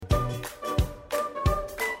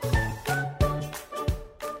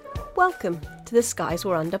Welcome to the Skies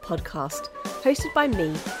Were Under podcast, hosted by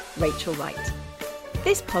me, Rachel Wright.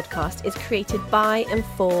 This podcast is created by and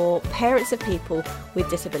for parents of people with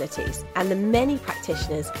disabilities and the many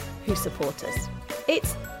practitioners who support us.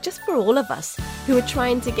 It's just for all of us who are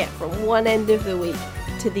trying to get from one end of the week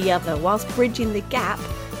to the other whilst bridging the gap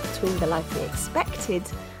between the life we expected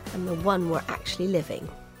and the one we're actually living.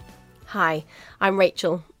 Hi, I'm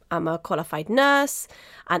Rachel. I'm a qualified nurse,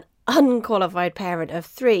 an unqualified parent of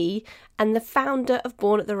 3, and the founder of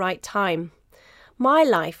Born at the Right Time. My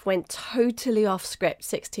life went totally off script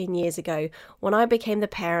 16 years ago when I became the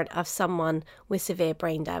parent of someone with severe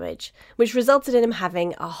brain damage, which resulted in him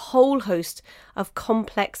having a whole host of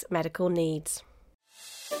complex medical needs.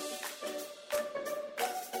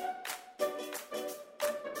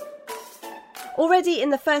 Already in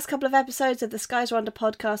the first couple of episodes of the Skies Were Under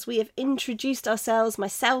podcast, we have introduced ourselves,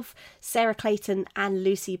 myself, Sarah Clayton and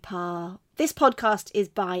Lucy Parr. This podcast is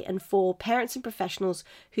by and for parents and professionals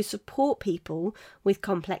who support people with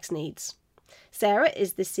complex needs. Sarah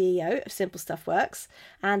is the CEO of Simple Stuff Works,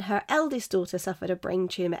 and her eldest daughter suffered a brain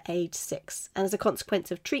tumour at age 6. And as a consequence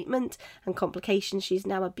of treatment and complications, she's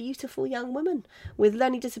now a beautiful young woman with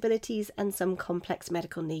learning disabilities and some complex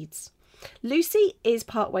medical needs. Lucy is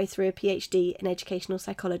partway through a PhD in educational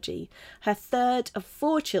psychology. Her third of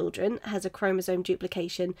 4 children has a chromosome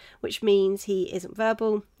duplication, which means he isn't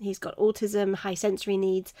verbal, he's got autism, high sensory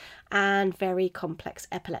needs, and very complex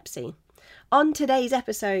epilepsy. On today's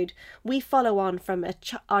episode, we follow on from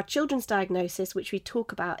our children's diagnosis, which we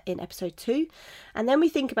talk about in episode 2, and then we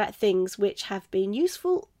think about things which have been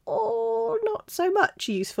useful or not so much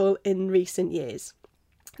useful in recent years.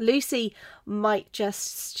 Lucy might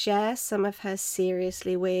just share some of her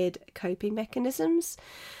seriously weird coping mechanisms.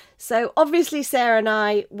 So obviously Sarah and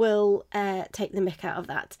I will take the mick out of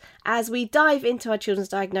that as we dive into our children's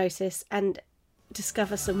diagnosis and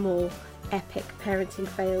discover some more epic parenting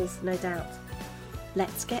fails, no doubt.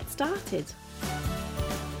 Let's get started.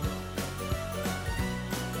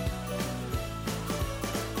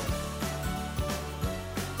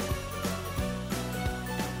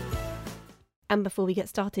 And before we get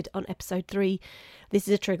started on episode 3, this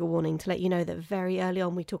is a trigger warning to let you know that very early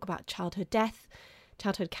on we talk about childhood death,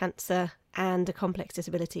 childhood cancer, and complex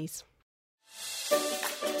disabilities.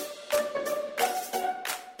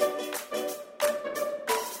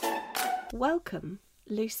 Welcome,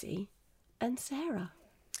 Lucy and Sarah.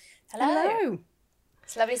 Hello.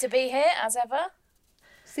 It's lovely to be here, as ever.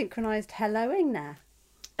 Synchronised helloing there.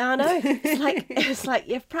 I know. It's like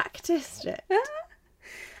you've practised it.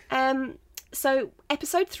 So,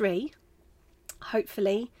 episode 3,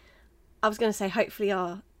 hopefully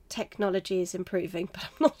our technology is improving, but I'm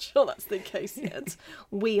not sure that's the case yet.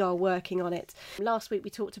 We are working on it. Last week we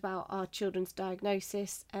talked about our children's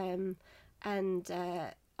diagnosis and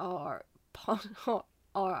our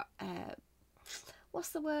what's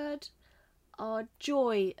the word? Our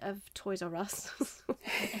joy of Toys R Us.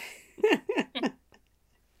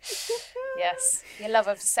 Yes,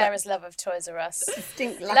 Sarah's love of Toys R Us.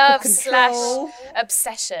 Distinct lack Love of control. /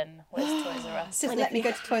 obsession with Toys R Us. Just let me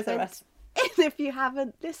go to Toys R Us. And if you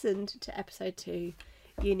haven't listened to episode 2,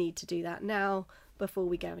 you need to do that now before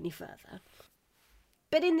we go any further.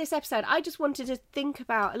 But in this episode, I just wanted to think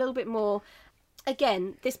about a little bit more.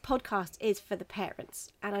 Again, this podcast is for the parents,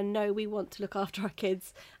 and I know we want to look after our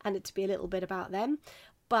kids and it to be a little bit about them,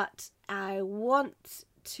 but I want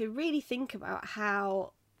to really think about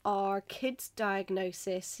how our kids'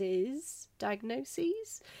 diagnoses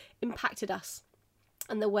impacted us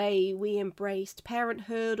and the way we embraced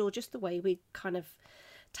parenthood, or just the way we kind of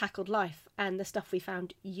tackled life and the stuff we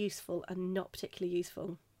found useful and not particularly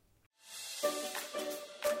useful.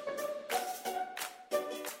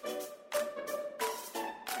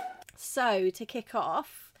 So to kick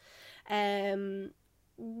off,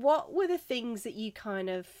 what were the things that you kind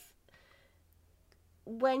of,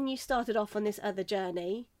 when you started off on this other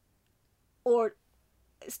journey, or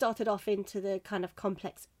started off into the kind of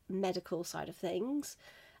complex medical side of things,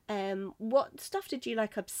 what stuff did you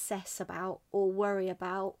obsess about or worry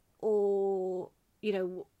about, or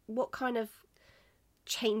what kind of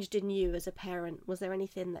changed in you as a parent? Was there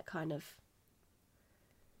anything that kind of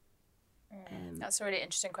That's a really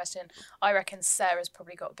interesting question. I reckon Sarah's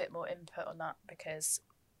probably got a bit more input on that, because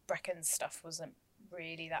Brecken's stuff wasn't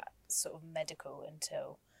really that sort of medical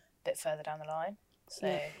until a bit further down the line. So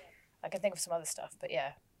yeah. I can think of some other stuff, but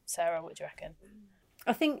yeah. Sarah, what do you reckon?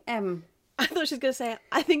 I think I thought she was going to say,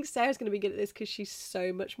 I think Sarah's going to be good at this because she's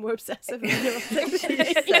so much more obsessive. She's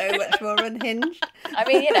so much more unhinged. I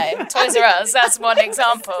mean, Toys R Us, that's one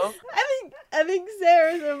example. I think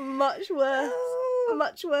Sarah's a much worse a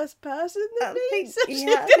much worse person than me. So she's I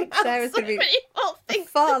gonna think have Sarah's so going to many more be things.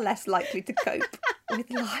 far less likely to cope with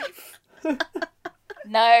life.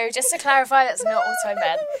 No, just to clarify, that's not what I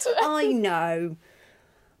meant. I know.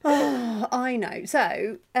 Oh, I know.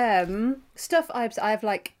 So, stuff I have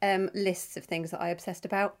like lists of things that I obsessed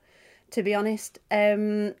about. To be honest,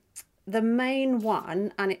 the main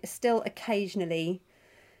one, and it still occasionally,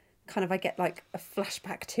 kind of, I get like a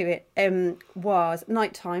flashback to it. Was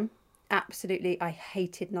nighttime. Absolutely, I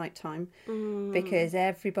hated nighttime because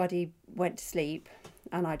everybody went to sleep,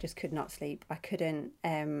 and I just could not sleep. I couldn't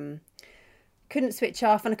switch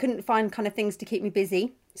off, and I couldn't find kind of things to keep me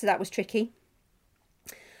busy. So that was tricky.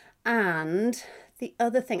 And the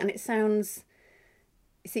other thing, and it sounds,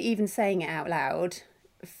 see, even saying it out loud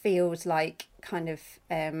feels like kind of,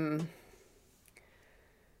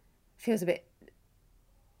 feels a bit,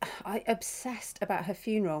 I obsessed about her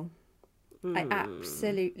funeral. I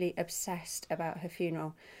absolutely obsessed about her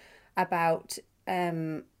funeral, about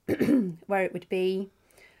where it would be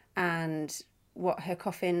and what her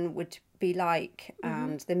coffin would be like,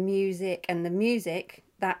 and the music and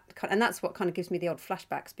that's what kind of gives me the odd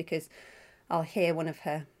flashbacks, because I'll hear one of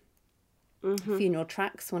her funeral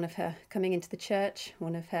tracks, one of her coming into the church,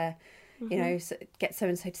 one of her, you know, get so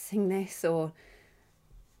and so to sing this, or,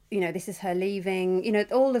 you know, this is her leaving, you know,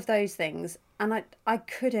 all of those things, and I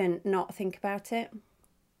couldn't not think about it.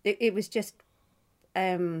 It was just,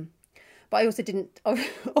 but I also didn't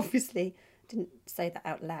obviously didn't say that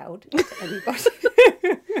out loud to anybody.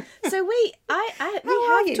 So we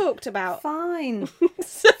have talked about. Fine.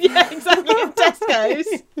 So, yeah, exactly. In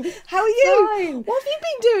Tesco's. How are you? Fine. What have you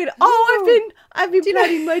been doing? Oh, I've been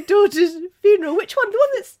planning my daughter's funeral. Which one? The one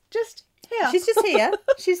that's just here. She's just here.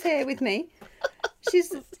 She's here with me.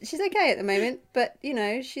 She's okay at the moment, but you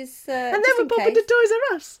know she's. And then we're popping to Toys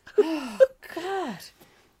R Us. Oh God!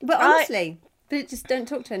 But honestly, but just don't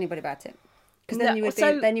talk to anybody about it, because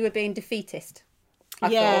then you were being defeatist. I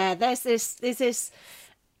thought. There's this.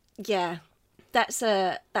 Yeah, that's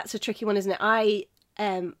a tricky one, isn't it? I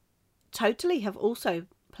totally have also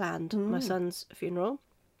planned my son's funeral.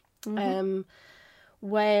 And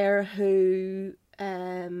we're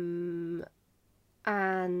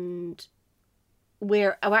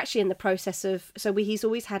actually in the process of, he's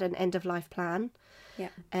always had an end of life plan. Yeah.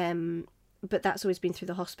 But that's always been through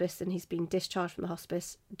the hospice, and he's been discharged from the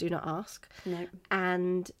hospice. Do not ask. No.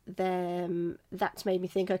 And then that's made me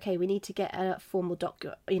think, okay, we need to get a formal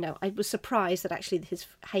document. You know, I was surprised that actually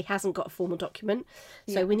he hasn't got a formal document.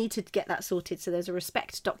 So we need to get that sorted. So there's a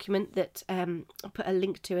respect document that I'll put a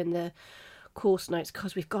link to in the course notes,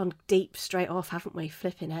 because we've gone deep straight off, haven't we?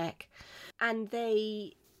 Flipping heck. And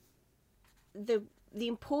the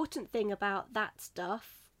important thing about that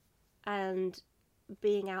stuff, and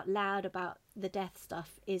being out loud about the death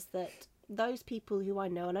stuff, is that those people who I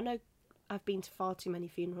know, and I know I've been to far too many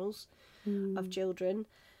funerals of children,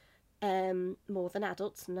 more than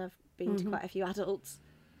adults, and I've been to quite a few adults,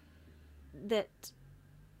 that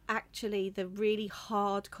actually the really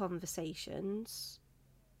hard conversations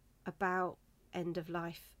about end of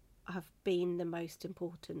life have been the most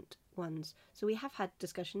important ones. So we have had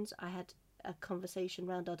discussions. I had a conversation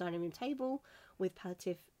around our dining room table with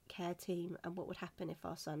palliative care team, and what would happen if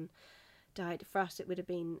our son died. For us, it would have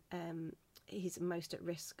been he's most at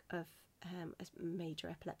risk of a major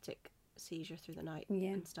epileptic seizure through the night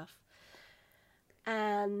and stuff.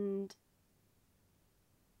 And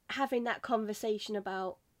having that conversation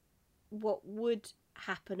about what would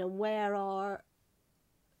happen and where our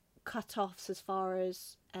cut-offs as far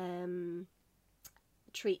as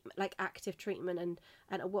treatment, like active treatment, and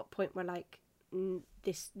at what point we're like,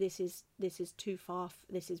 this is too far,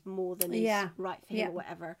 this is more than is right for him, or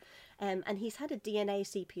whatever. And he's had a DNA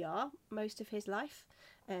CPR most of his life,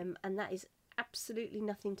 and that is absolutely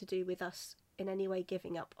nothing to do with us in any way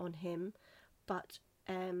giving up on him, but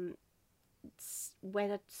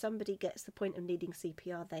when somebody gets the point of needing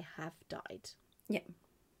CPR, they have died.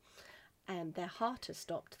 Their heart has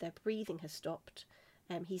stopped, their breathing has stopped.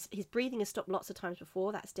 His breathing has stopped lots of times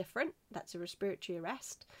before. That's different. That's a respiratory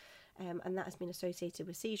arrest. And that has been associated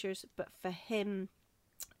with seizures. But for him,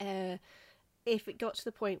 if it got to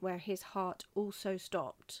the point where his heart also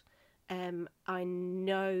stopped, I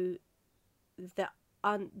know that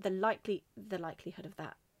the likelihood of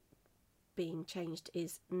that being changed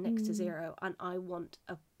is next to zero, and I want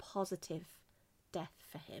a positive death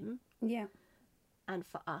for him, and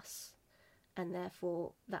for us, and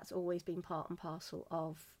therefore that's always been part and parcel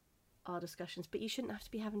of our discussions. But you shouldn't have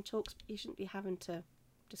to be having talks. You shouldn't be having to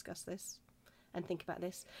discuss this and think about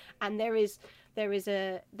this. And there is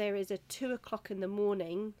a 2 o'clock in the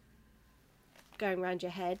morning going around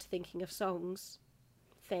your head thinking of songs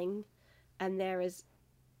thing, and there is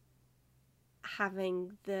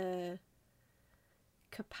having the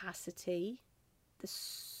capacity, the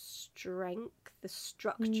strength, the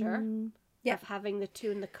structure of having the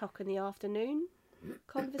 2:00 in the afternoon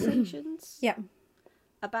conversations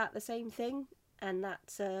about the same thing, and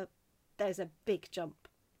there's a big jump,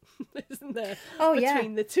 isn't there?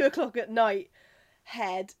 Between the 2:00 at night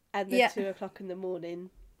head and the 2:00 in the morning.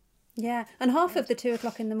 Yeah, and half of the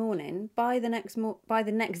 2:00 in the morning by the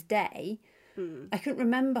next day, I couldn't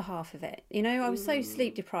remember half of it. You know, I was so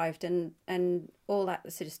sleep deprived and all that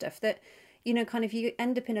sort of stuff that, you know, kind of you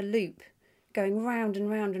end up in a loop, going round and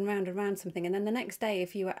round and round and round something, and then the next day,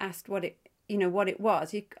 if you were asked what it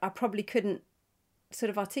was, I probably couldn't sort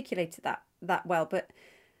of articulate it that well. But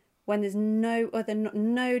when there's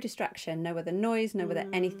no distraction, no other noise, no other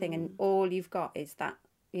anything, and all you've got is that,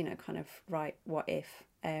 you know, kind of right, what if?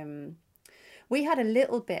 We had a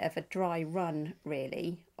little bit of a dry run,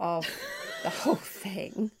 really, of the whole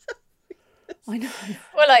thing. I know.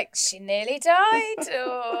 Well, like, she nearly died,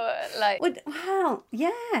 or like... Well,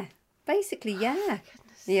 yeah. Basically, yeah.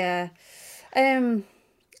 Yeah.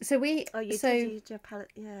 So we... Oh, you did your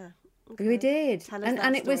palette, yeah. Okay. We did. Tell us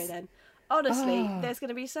that story then. Honestly, there's going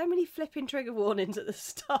to be so many flipping trigger warnings at the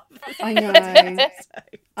start. I know.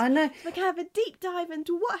 I know. We're going to have a deep dive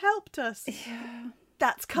into what helped us. Yeah.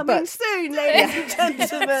 That's coming soon, ladies and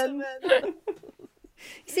gentlemen.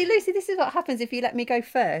 You see, Lucy, this is what happens if you let me go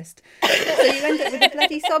first. So you end up with a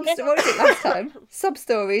bloody sob story. What was it last time? Sob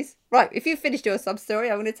stories. Right, if you've finished your sob story,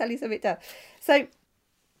 I'm going to tell you something else. So,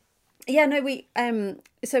 yeah, no, we...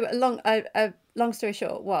 So a long story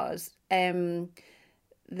short was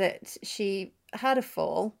that she had a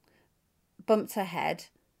fall, bumped her head.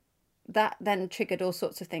 That then triggered all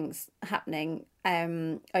sorts of things happening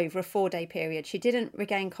over a 4-day period. She didn't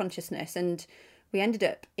regain consciousness, and we ended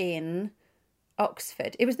up in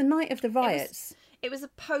Oxford. It was the night of the riots. It was a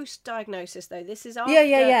post-diagnosis, though. This is after.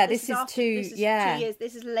 Yeah. This is 2 years.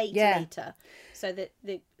 This is later. So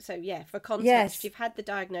for context, you've had the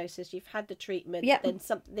diagnosis, you've had the treatment. Then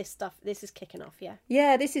this is kicking off.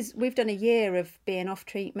 Yeah. We've done a year of being off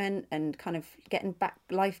treatment and kind of getting back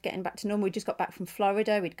to normal. We just got back from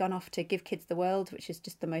Florida. We'd gone off to Give Kids the World, which is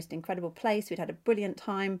just the most incredible place. We'd had a brilliant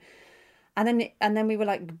time, and then we were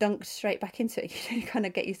like dunked straight back into it. You kind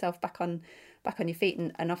of get yourself back on your feet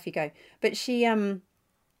and off you go. But she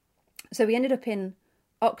so we ended up in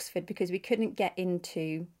Oxford because we couldn't get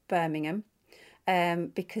into Birmingham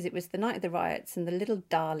because it was the night of the riots and the little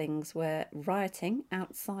darlings were rioting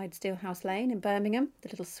outside Steelhouse Lane in Birmingham, the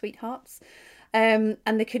little sweethearts, and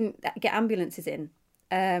they couldn't get ambulances in.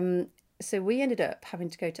 So we ended up having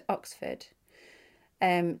to go to Oxford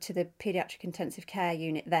to the paediatric intensive care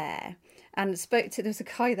unit there, and there was a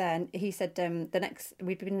guy there, and he said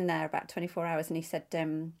we'd been in there about 24 hours, and he said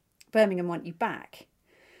Birmingham want you back,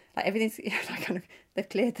 like everything's like kind of they've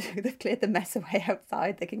cleared the mess away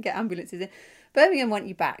outside, they can get ambulances in. Birmingham want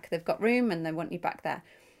you back, they've got room and they want you back there.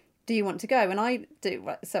 Do you want to go? And I do.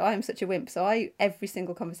 So I'm such a wimp, so every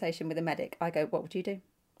single conversation with a medic I go, what would you do?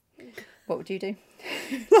 What would you do?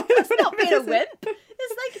 It's not being a wimp,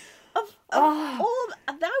 it's like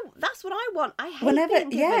that's what I want. I hate being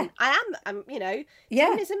given. I'm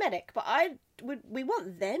Tim is a medic, but we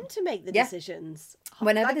want them to make the decisions.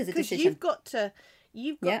 Whenever there's a decision,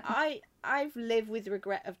 I've lived with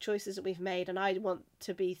regret of choices that we've made, and I want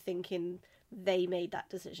to be thinking they made that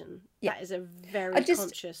decision. That is a very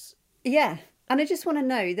conscious. Yeah, and I just want to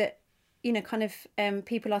know that, kind of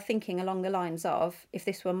people are thinking along the lines of, if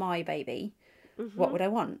this were my baby, what would I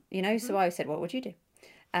want? So I said, what would you do?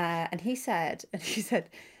 And he said,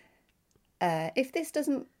 if this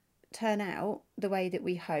doesn't turn out the way that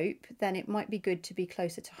we hope, then it might be good to be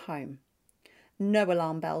closer to home. No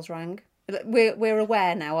alarm bells rang. We're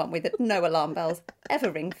aware now, aren't we, that no alarm bells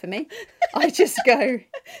ever ring for me. I just go,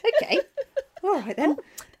 okay, all right then.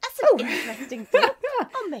 That's an interesting thing.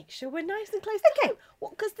 I'll make sure we're nice and close to home.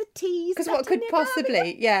 What? Because the tea's... Because what could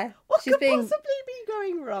possibly, What could possibly be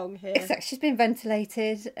going wrong here? Exactly. She's been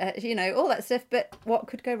ventilated, all that stuff, but what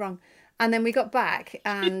could go wrong? And then we got back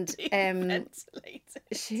and...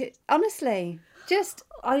 ventilated. Honestly,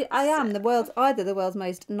 I am either the world's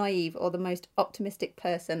most naive or the most optimistic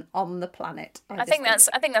person on the planet. I think that's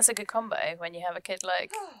a good combo when you have a kid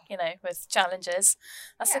with challenges.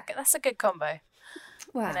 That's a good combo.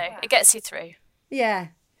 Wow. It gets you through. Yeah.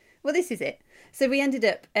 Well, this is it. So we ended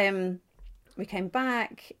up, we came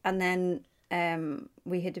back, and then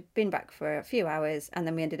we had been back for a few hours, and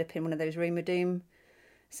then we ended up in one of those room of doom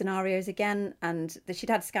scenarios again, and she'd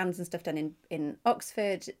had scans and stuff done in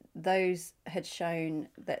Oxford. Those had shown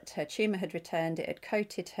that her tumour had returned, it had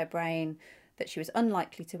coated her brain, that she was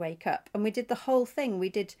unlikely to wake up. And we did the whole thing. We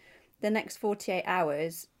did the next 48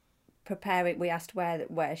 hours preparing. We asked where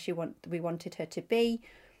we wanted her to be.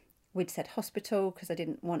 We'd said hospital because I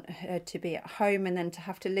didn't want her to be at home and then to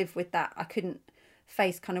have to live with that. I couldn't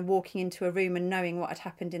face kind of walking into a room and knowing what had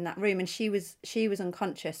happened in that room. And she was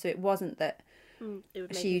unconscious, so it wasn't that it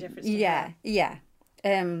would make a difference to her. Yeah.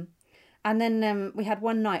 And then we had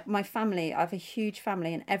one night, my family, I have a huge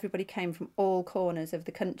family, and everybody came from all corners of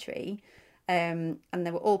the country. And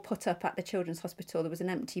they were all put up at the Children's Hospital. There was an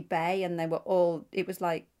empty bay, and it was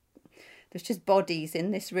like, there's just bodies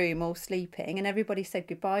in this room all sleeping, and everybody said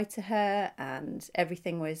goodbye to her, and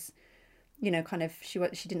everything was, kind of, she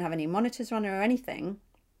didn't have any monitors on her or anything.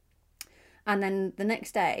 And then the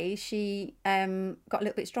next day she got a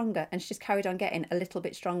little bit stronger, and she just carried on getting a little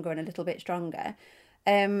bit stronger and a little bit stronger.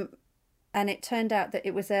 And it turned out that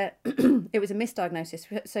it was a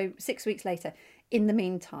misdiagnosis. So 6 weeks later, in the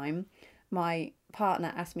meantime, my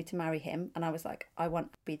partner asked me to marry him, and I was like, I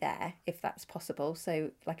want to be there if that's possible.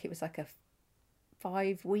 So like, it was like a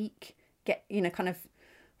 5-week kind of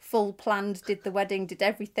full planned, did the wedding, did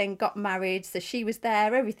everything, got married. So she was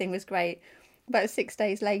there, everything was great. About 6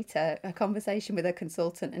 days later, a conversation with a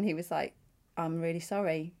consultant, and he was like, I'm really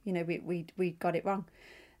sorry, we got it wrong.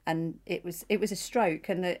 And it was a stroke,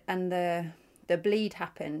 and the bleed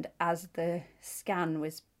happened as the scan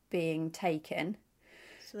was being taken.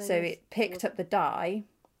 So it picked up the dye,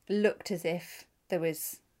 looked as if there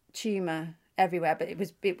was tumour everywhere, but it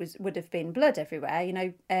would have been blood everywhere,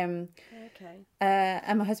 Okay.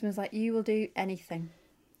 And my husband was like, "You will do anything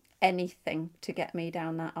to get me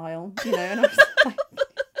down that aisle," And I was like,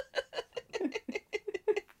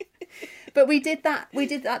 but we did that.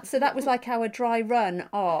 So that was like our dry run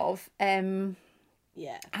of having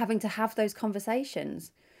to have those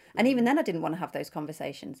conversations. And even then, I didn't want to have those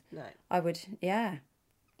conversations. No. I would,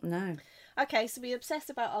 no. Okay, so we obsess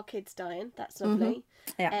about our kids dying. That's lovely.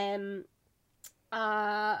 Mm-hmm.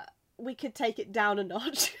 Yeah. We could take it down a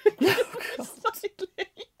notch. Slightly.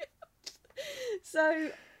 So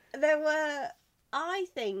there were, I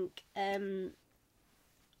think,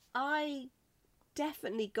 I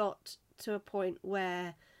definitely got to a point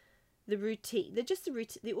where the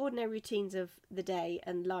ordinary routines of the day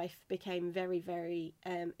and life became very, very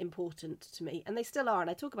important to me, and they still are. And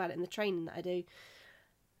I talk about it in the training that I do.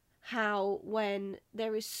 How when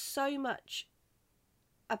there is so much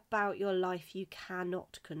about your life you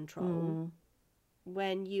cannot control,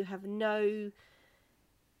 when you have no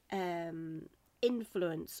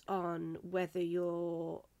influence on whether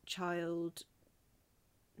your child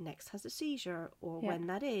next has a seizure or when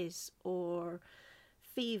that is, or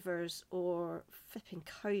fevers or flipping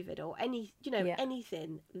COVID or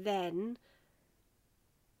anything, then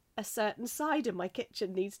a certain side of my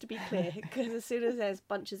kitchen needs to be clear, because as soon as there's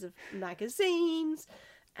bunches of magazines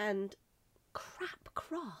and crap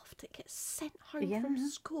craft that gets sent home from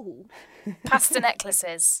school. Pasta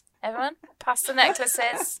necklaces. Everyone? Pasta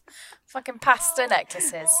necklaces. Fucking pasta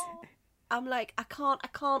necklaces. I'm like, I can't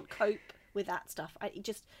cope with that stuff. I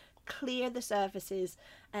just clear the surfaces.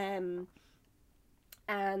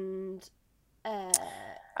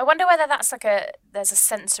 I wonder whether that's like there's a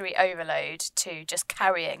sensory overload to just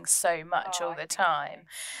carrying so much all the time,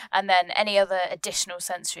 and then any other additional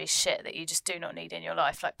sensory shit that you just do not need in your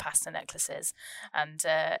life, like pasta necklaces and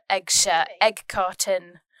egg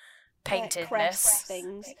carton paintedness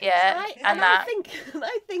things. Yeah, I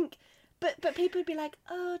think, but people would be like,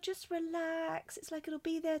 oh, just relax. It's like it'll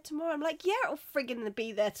be there tomorrow. I'm like, yeah, it'll friggin'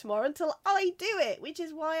 be there tomorrow until I do it, which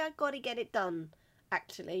is why I got to get it done.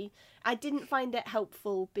 Actually, I didn't find it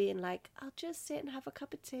helpful being like, I'll just sit and have a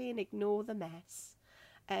cup of tea and ignore the mess.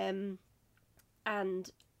 And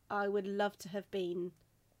I would love to have been,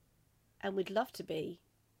 and would love to be,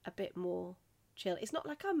 a bit more chill. It's not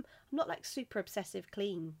like I'm not like super obsessive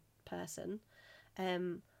clean person,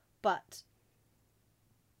 but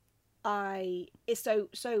so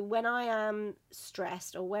when I am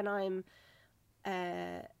stressed or when I'm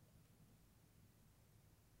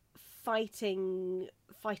fight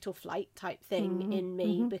or flight type thing in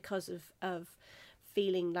me because of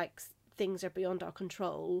feeling like things are beyond our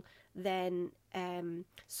control, then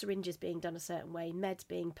syringes being done a certain way, meds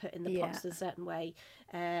being put in the pots a certain way,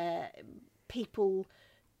 people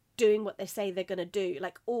doing what they say they're going to do,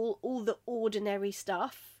 like all the ordinary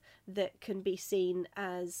stuff that can be seen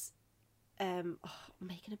as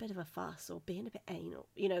making a bit of a fuss or being a bit anal,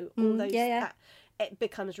 all those it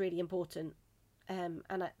becomes really important. And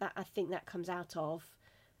I think that comes out of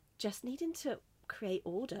just needing to create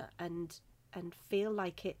order and feel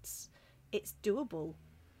like it's doable.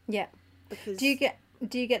 Yeah. Because do you get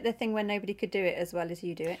Do you get the thing where nobody could do it as well as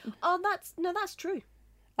you do it? Oh, that's true.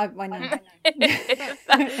 I know.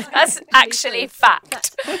 That's actually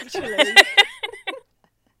fact. That's actually.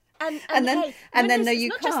 And then- hey, and then no, it's you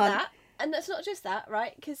not just can't. that, and that's not just that,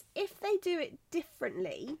 right? Because if they do it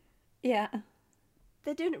differently, Yeah.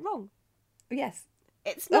 they're doing it wrong. Yes.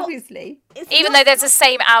 It's not. Obviously. It's Even not- though there's the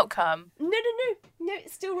same outcome. No,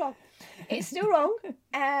 it's still wrong. It's still wrong.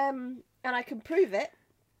 And I can prove it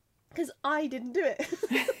because I didn't do it.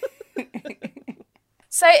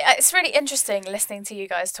 So it's really interesting listening to you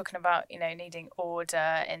guys talking about, you know, needing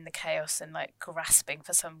order in the chaos and like grasping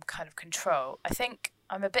for some kind of control. I think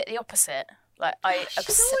I'm a bit the opposite. Like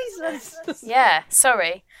She's always loves. yeah,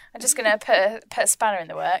 sorry. I'm just gonna put a spanner in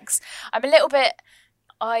the works. I'm a little bit.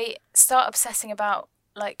 I start obsessing about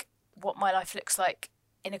like what my life looks like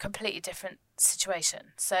in a completely different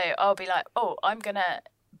situation. So I'll be like, oh, I'm gonna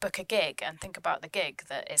book a gig and think about the gig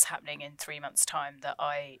that is happening in 3 months' time that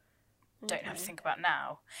I don't have to think about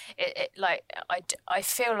now. It like I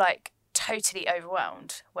feel like totally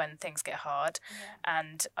overwhelmed when things get hard,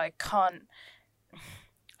 and I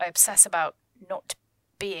obsess about not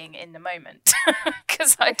being in the moment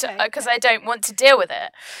because I don't want to deal with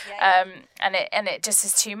it, and it just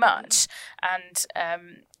is too much. And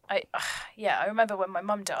I remember when my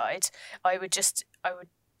mum died, I would just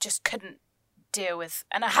couldn't deal with,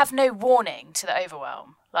 and I have no warning to the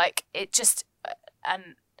overwhelm. Like it just,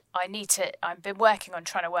 and I've been working on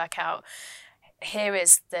trying to work out, here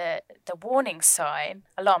is the warning sign,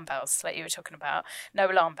 alarm bells, like you were talking about.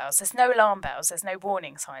 No alarm bells. There's no alarm bells. There's no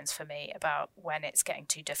warning signs for me about when it's getting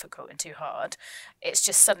too difficult and too hard. It's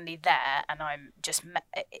just suddenly there, and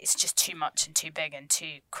it's just too much and too big and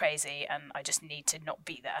too crazy, and I just need to not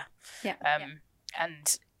be there.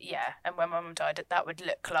 And when my mum died, that would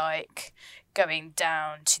look like going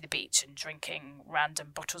down to the beach and drinking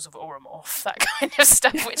random bottles of Oromorph, that kind of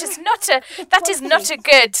stuff, which is not a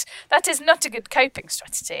good coping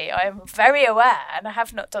strategy. I am very aware, and I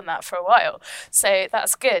have not done that for a while, so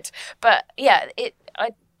that's good. But yeah,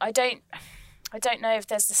 I don't know if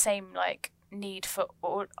there's the same like need for,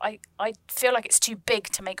 or I feel like it's too big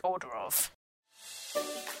to make order of.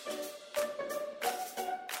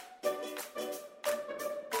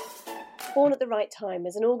 Born at the Right Time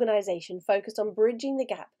is an organisation focused on bridging the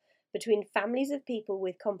gap between families of people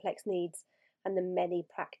with complex needs and the many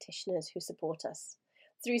practitioners who support us.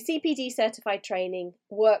 Through CPD certified training,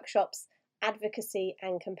 workshops, advocacy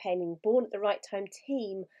and campaigning, Born at the Right Time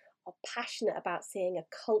team are passionate about seeing a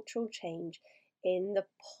cultural change in the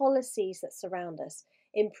policies that surround us,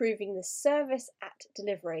 improving the service at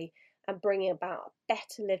delivery and bringing about a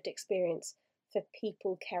better lived experience for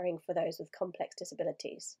people caring for those with complex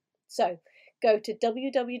disabilities. So go to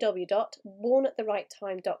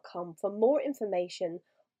www.bornattherighttime.com for more information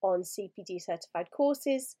on CPD certified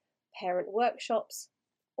courses, parent workshops,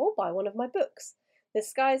 or buy one of my books, The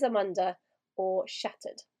Skies I'm Under or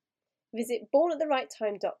Shattered. Visit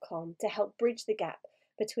bornattherighttime.com to help bridge the gap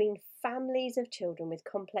between families of children with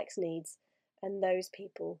complex needs and those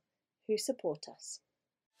people who support us.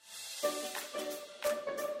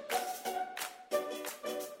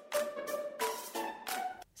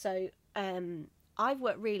 So I've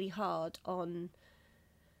worked really hard on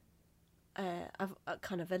I've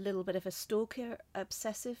kind of a little bit of a stalker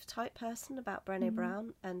obsessive type person about Brené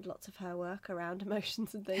Brown and lots of her work around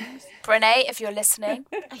emotions and things. Brené, if you're listening,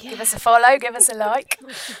 give us a follow, give us a like.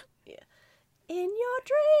 In your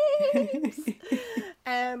dreams.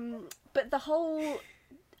 But the whole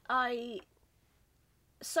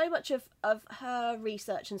so much of her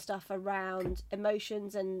research and stuff around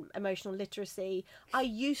emotions and emotional literacy, I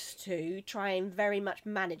used to try and very much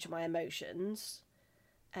manage my emotions.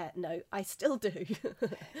 No, I still do.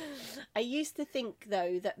 I used to think,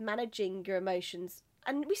 though, that managing your emotions,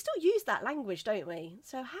 and we still use that language, don't we?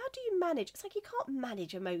 So how do you manage? It's like you can't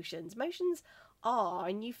manage emotions. Emotions are,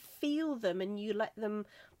 and you feel them and you let them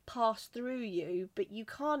pass through you, but you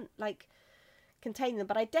can't, like, contain them.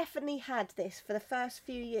 But I definitely had this for the first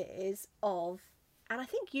few years of, and I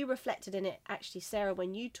think you reflected in it actually, Sarah,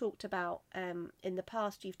 when you talked about in the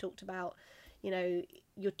past, you've talked about, you know,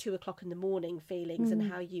 your 2 o'clock in the morning feelings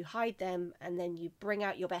and how you hide them and then you bring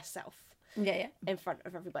out your best self in front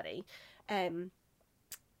of everybody. And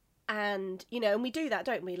you know, and we do that,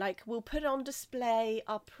 don't we? Like, we'll put on display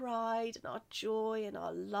our pride and our joy and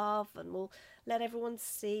our love, and we'll let everyone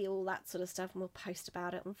see all that sort of stuff, and we'll post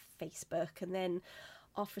about it on Facebook. And then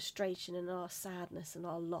our frustration and our sadness and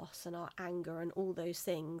our loss and our anger and all those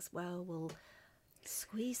things, well, we'll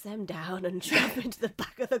squeeze them down and shove into the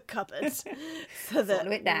back of the cupboard so that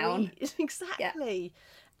swallow it down. Exactly.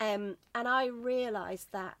 And I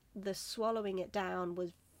realised that the swallowing it down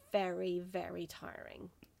was very, very tiring.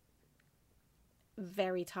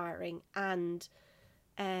 Very tiring. And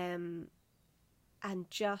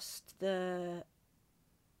just I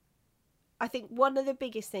think one of the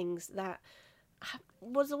biggest things that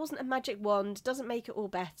there wasn't a magic wand, doesn't make it all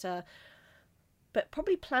better, but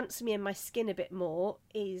probably plants me in my skin a bit more,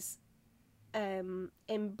 is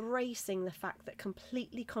embracing the fact that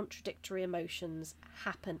completely contradictory emotions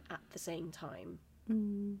happen at the same time.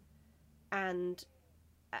 And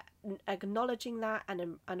acknowledging that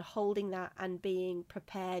and holding that and being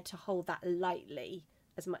prepared to hold that lightly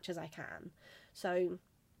as much as I can. So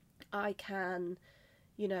I can,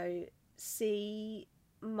 see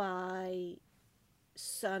my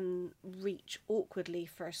son reach awkwardly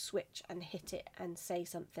for a switch and hit it and say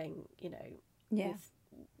something,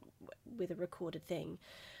 with a recorded thing,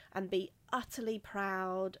 and be utterly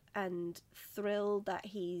proud and thrilled that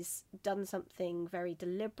he's done something very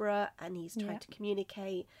deliberate and he's tried to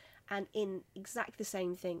communicate, and in exactly the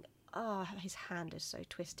same thing, his hand is so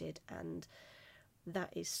twisted and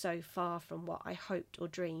that is so far from what I hoped or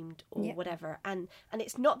dreamed or whatever. And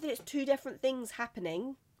it's not that it's two different things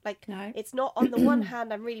happening. Like, no. It's not on the one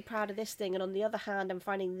hand, I'm really proud of this thing, and on the other hand, I'm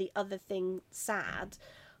finding the other thing sad.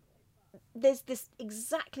 There's this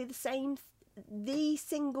exactly the same. The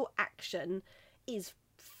single action is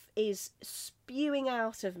spewing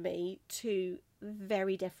out of me two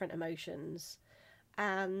very different emotions,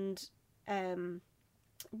 and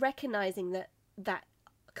recognizing that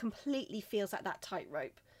completely feels like that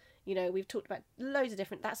tightrope. We've talked about loads of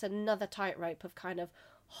different. That's another tightrope of kind of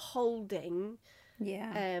holding.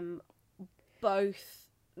 Both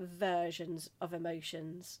versions of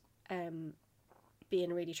emotions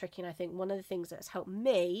being really tricky. And I think one of the things that's helped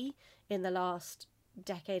me in the last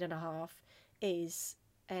decade and a half is,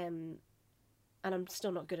 and I'm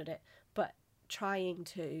still not good at it, but trying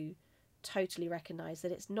to totally recognise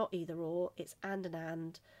that it's not either or, it's and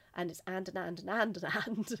it's and.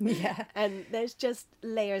 Yeah. And there's just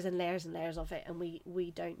layers and layers and layers of it, and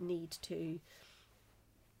we don't need to.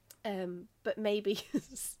 But maybe,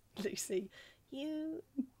 Lucy, you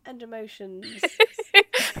and emotions.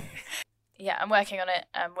 Yeah, I'm working on it.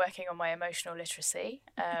 I'm working on my emotional literacy,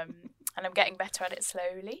 and I'm getting better at it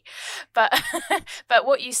slowly. But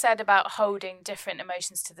what you said about holding different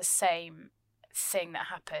emotions to the same thing that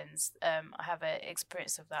happens, I have an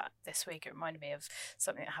experience of that this week. It reminded me of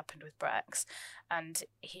something that happened with Brex, and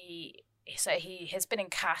he has been in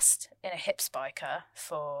cast in a hip spiker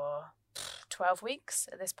for 12 weeks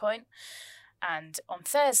at this point, and on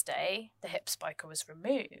Thursday the hip spiker was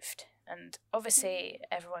removed, and obviously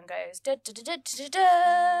everyone goes da, da, da, da, da,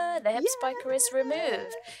 da, the hip spiker is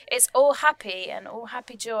removed, it's all happy and all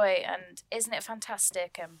happy joy, and isn't it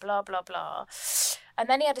fantastic, and blah blah blah. And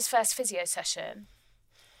then he had his first physio session,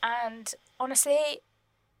 and honestly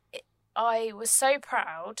I was so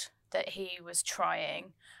proud that he was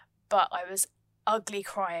trying, but I was ugly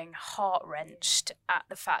crying, heart-wrenched at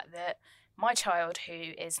the fact that my child,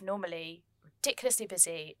 who is normally ridiculously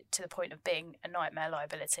busy to the point of being a nightmare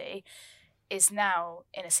liability, is now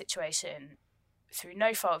in a situation through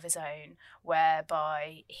no fault of his own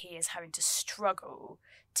whereby he is having to struggle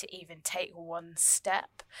to even take one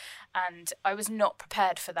step. And I was not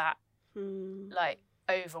prepared for that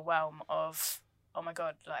overwhelm of, oh my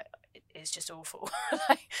god, it's just awful.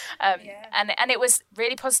 And it was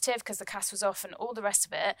really positive because the cast was off and all the rest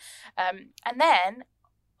of it, and then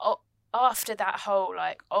after that whole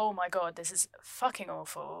oh my god, this is fucking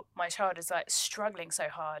awful, my child is struggling so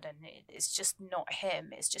hard, and it's just not him,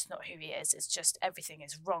 it's just not who he is, it's just everything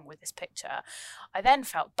is wrong with this picture. I then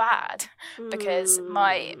felt bad because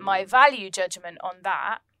my value judgment on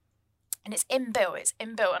that, and it's inbuilt,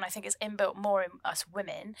 and I think it's inbuilt more in us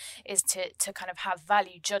women, is to kind of have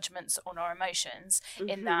value judgments on our emotions,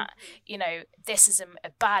 in that, this is a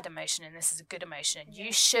bad emotion and this is a good emotion.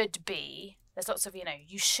 You should be, there's lots of,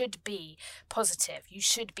 you should be positive. You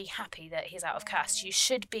should be happy that he's out of cast. You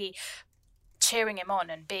should be cheering him on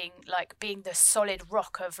and being the solid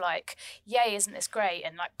rock of yay, isn't this great?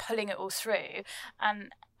 And pulling it all through.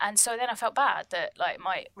 And so then I felt bad that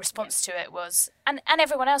my response to it was, and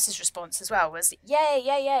everyone else's response as well was, yay,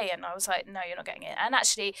 yay, yay. And I was like, no, you're not getting it. And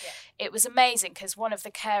actually it was amazing because one of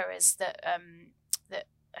the carers that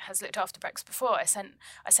has looked after Brex before, I sent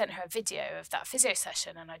her a video of that physio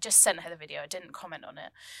session, and I just sent her the video. I didn't comment on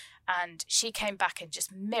it. And she came back and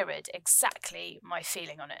just mirrored exactly my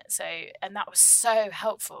feeling on it. So, and that was so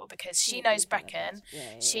helpful because she knows Brecon.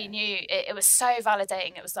 She knew it was so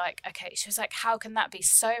validating. It was like, okay, she was like, how can that be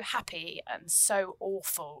so happy and so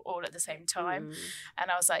awful all at the same time? And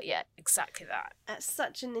I was like, yeah, exactly that. That's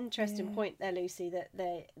such an interesting point there, Lucy, that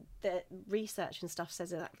the research and stuff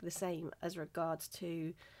says exactly the same as regards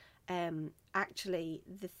to actually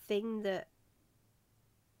the thing that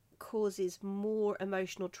causes more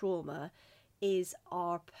emotional trauma is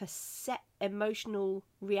our emotional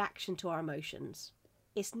reaction to our emotions.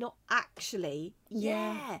 It's not actually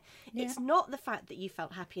it's not the fact that you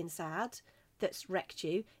felt happy and sad that's wrecked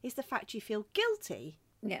you. It's the fact you feel guilty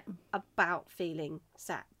about feeling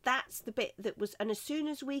sad. That's the bit that was, and as soon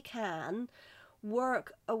as we can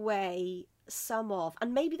work away some of,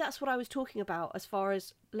 and maybe that's what I was talking about as far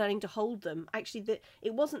as learning to hold them, actually, that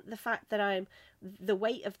it wasn't the fact that I'm the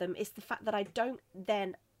weight of them, it's the fact that I don't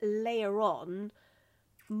then layer on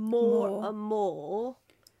more and more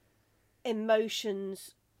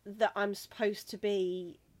emotions that I'm supposed to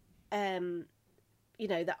be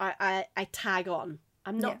that I tag on.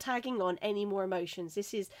 I'm not tagging on any more emotions.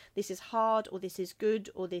 This is hard, or this is good,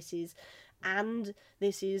 or this is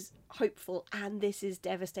hopeful, and this is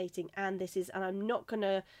devastating, and I'm not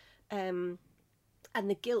gonna and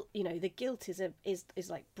the guilt, the guilt is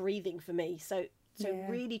like breathing for me. So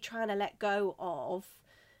really trying to let go of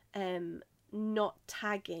not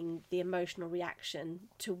tagging the emotional reaction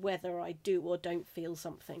to whether I do or don't feel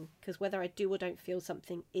something, because whether I do or don't feel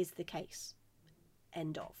something is the case.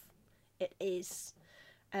 End of. It is.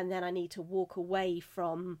 And then I need to walk away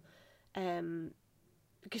from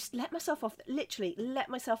because let myself off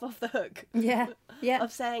the hook.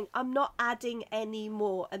 Of saying I'm not adding any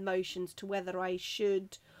more emotions to whether I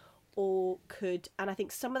should or could. And I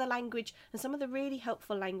think some of the language and some of the really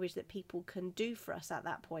helpful language that people can do for us at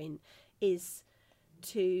that point is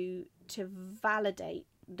to validate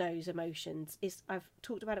those emotions. I've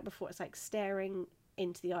talked about it before. It's like staring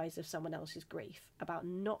into the eyes of someone else's grief, about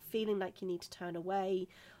not feeling like you need to turn away,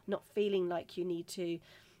 not feeling like you need to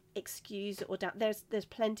excuse it or doubt. There's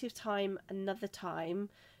plenty of time another time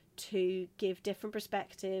to give different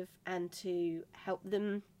perspective and to help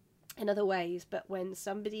them in other ways. But when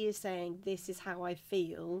somebody is saying this is how I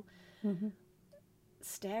feel,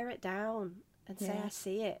 stare it down and say I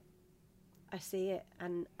see it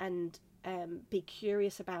and be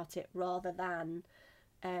curious about it rather than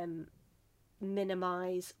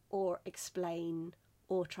minimize or explain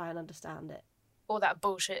or try and understand it. Or that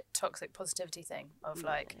bullshit toxic positivity thing of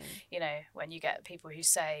like, when you get people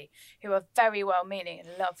who are very well meaning and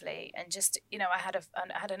lovely, and just, I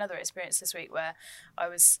had another experience this week where I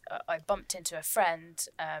bumped into a friend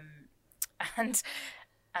and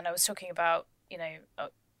I was talking about,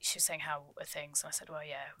 she was saying how are things, and I said, well,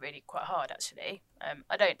 yeah, really quite hard actually.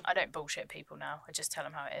 I don't bullshit people now. I just tell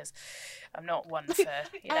them how it is. I'm not one for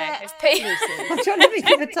if people. I'm trying to think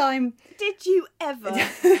of a time. Did you ever,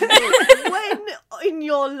 when in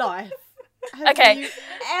your life, have you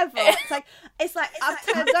ever? It's like I've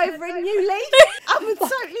turned over a new leaf. I'm a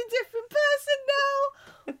totally different person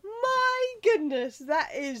now. My goodness, that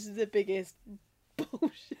is the biggest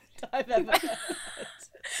bullshit I've ever heard.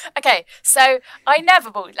 Okay, so I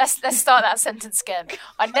never let's start that sentence again.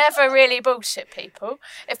 I never really bullshit people.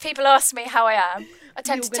 If people ask me how I am, I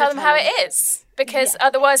tend to tell them how it is, because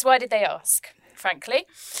otherwise, why did they ask? Frankly,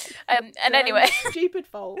 and anyway, stupid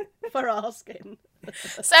fault for asking.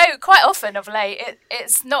 So quite often of late,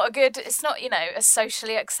 it's not a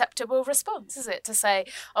socially acceptable response, is it? To say,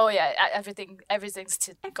 oh yeah, everything's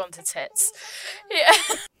gone to tits. Yeah,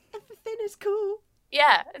 everything is cool.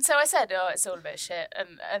 Yeah, and so I said, oh, it's all a bit shit,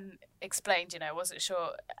 and explained, I wasn't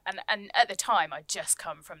sure. And at the time, I'd just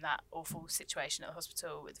come from that awful situation at the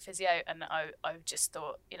hospital with the physio, and I just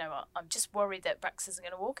thought, I'm just worried that Brex isn't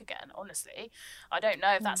going to walk again, honestly. I don't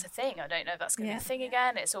know if that's a thing. I don't know if that's going to be a thing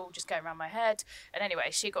again. It's all just going around my head. And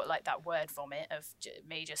anyway, she got like that word vomit of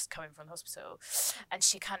me just coming from the hospital. And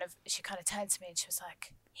she kind of turned to me and she was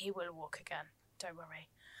like, he will walk again. Don't worry.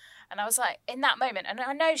 And I was like, in that moment, and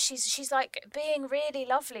I know she's like being really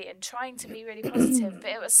lovely and trying to be really positive, but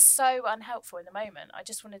it was so unhelpful in the moment. I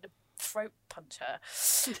just wanted to throat punch her.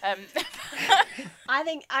 I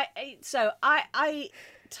think I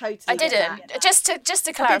totally. I didn't. Just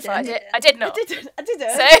to clarify, I did not. I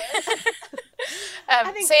didn't. So,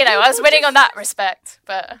 I was winning on that respect,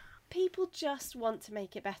 but. People just want to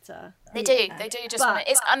make it better. They do just want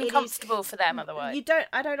it. It's uncomfortable for them otherwise.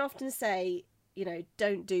 I don't often say,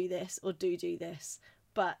 don't do this or do this,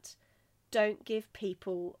 but don't give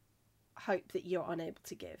people hope that you're unable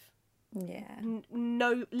to give. Yeah.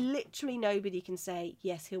 No, literally nobody can say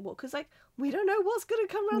yes he'll walk, because like we don't know what's going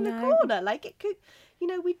to come around the No. corner. Like it could,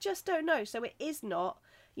 we just don't know. So it is not,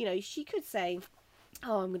 she could say,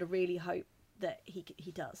 oh, I'm going to really hope that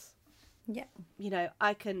he does. Yeah.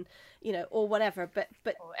 I can, or whatever, but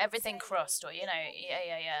or everything crossed, or yeah.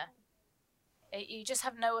 You just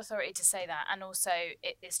have no authority to say that, and also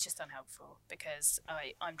it's just unhelpful, because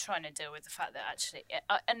I'm trying to deal with the fact that actually,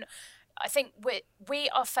 and I think we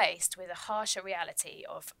are faced with a harsher reality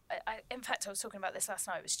of. In fact, I was talking about this last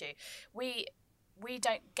night with Stu. We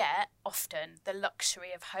don't get often the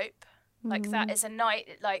luxury of hope. Like that is a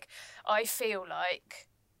night. Like I feel like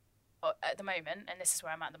at the moment, and this is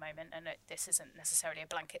where I'm at the moment, and this isn't necessarily a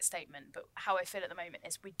blanket statement, but how I feel at the moment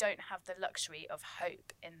is we don't have the luxury of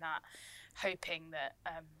hope, in that hoping that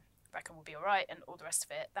Brecon will be all right and all the rest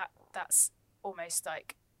of it. That's almost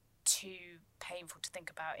like too painful to think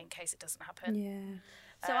about in case it doesn't happen. Yeah.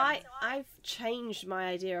 So I've changed my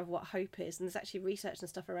idea of what hope is, and there's actually research and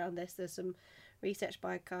stuff around this. There's some research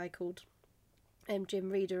by a guy called Jim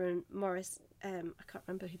Reeder and Morris. I can't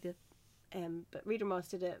remember who the but Reeder and Morris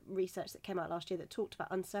did a research that came out last year that talked about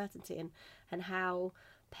uncertainty and how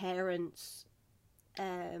parents,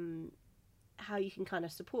 how you can kind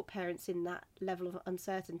of support parents in that level of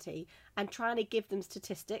uncertainty, and trying to give them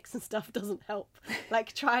statistics and stuff doesn't help.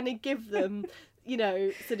 Like trying to give them,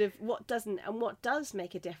 sort of what doesn't, and what does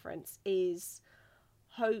make a difference is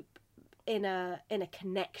hope in a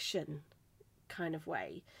connection kind of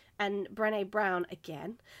way. And Brené Brown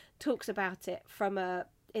again talks about it from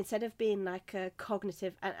instead of being like a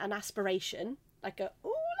cognitive, an aspiration, like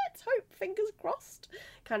let's hope, fingers crossed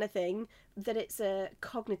kind of thing, that it's a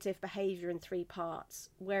cognitive behaviour in 3 parts,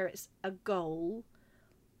 where it's a goal,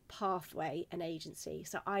 pathway, and agency.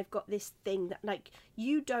 So I've got this thing that, like,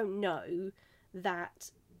 you don't know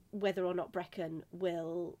that whether or not Brecon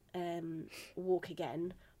will walk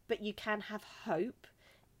again, but you can have hope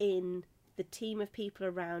in the team of people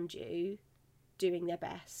around you doing their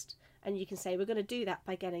best. And you can say, we're going to do that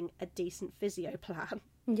by getting a decent physio plan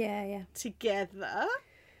together.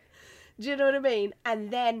 Do you know what I mean? And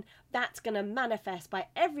then that's going to manifest by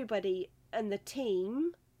everybody and the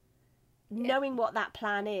team knowing what that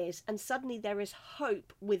plan is. And suddenly there is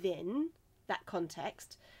hope within that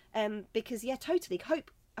context. Because, totally, hope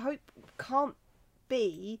can't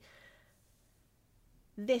be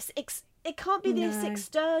this... it can't be this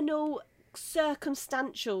external,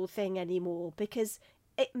 circumstantial thing anymore, because...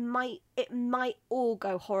 It might all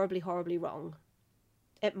go horribly, horribly wrong.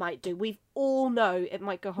 It might do. We all know it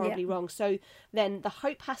might go horribly wrong. So then the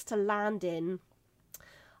hope has to land in,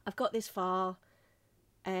 I've got this far,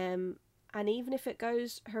 and even if it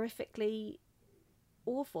goes horrifically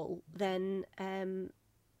awful, then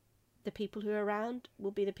the people who are around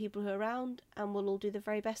will be the people who are around, and we'll all do the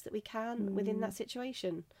very best that we can within that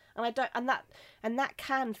situation. And that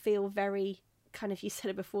can feel very, kind of, you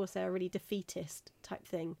said it before, Sarah, really defeatist type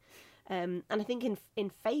thing. And I think in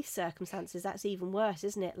faith circumstances, that's even worse,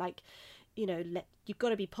 isn't it? Like, you've got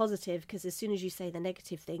to be positive, because as soon as you say the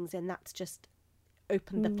negative things, then that's just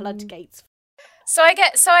opened the floodgates. So I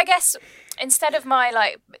guess instead of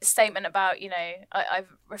my statement about,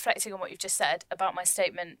 I've reflecting on what you've just said about my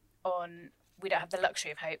statement on we don't have the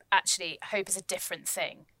luxury of hope. Actually, hope is a different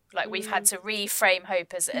thing. Like we've had to reframe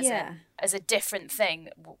hope as a different thing.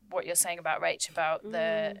 What you're saying about Rach, about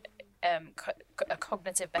the a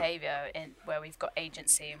cognitive behaviour in where we've got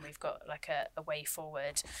agency and we've got like a way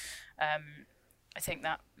forward. I think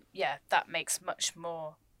that makes much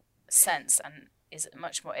more sense and is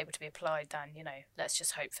much more able to be applied than let's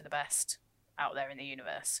just hope for the best out there in the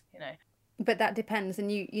universe. But that depends, and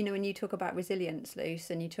when you talk about resilience, Luce,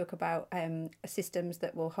 and you talk about systems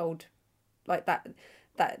that will hold like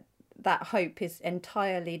that hope is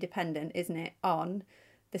entirely dependent, isn't it, on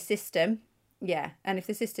the system? Yeah, and if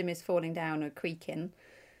the system is falling down or creaking,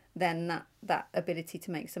 then that ability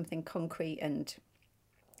to make something concrete and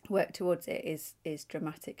work towards it is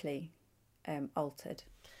dramatically altered.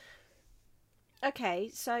 Okay,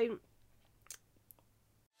 so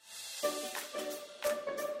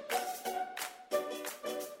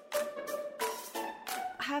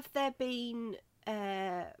have there been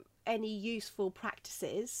any useful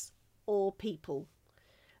practices or people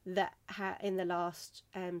that in the last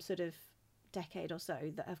sort of decade or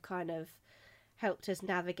so that have kind of helped us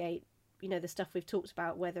navigate, the stuff we've talked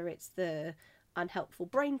about, whether it's the unhelpful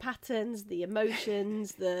brain patterns, the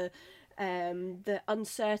emotions, the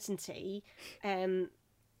uncertainty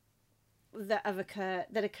that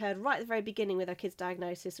occurred right at the very beginning with our kids'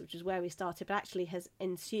 diagnosis, which is where we started, but actually has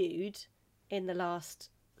ensued in the last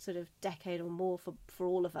sort of decade or more for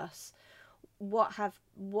all of us. what have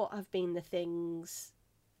been the things,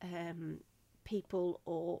 people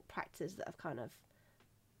or practices that have kind of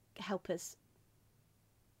help us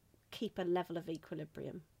keep a level of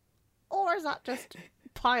equilibrium? Or is that just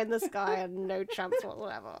pie in the sky and no chance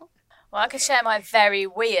whatsoever? Well, I could share my very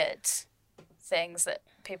weird things that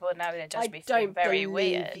people are now going to judge me for being very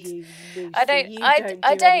weird. You, Lucy. I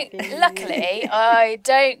don't. Luckily, I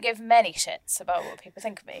don't give many shits about what people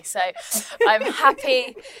think of me. So I'm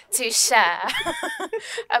happy to share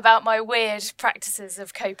about my weird practices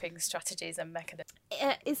of coping strategies and mechanisms.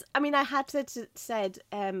 I had said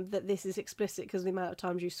that this is explicit because of the amount of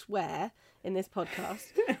times you swear in this podcast.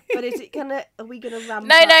 But is it are we gonna ramp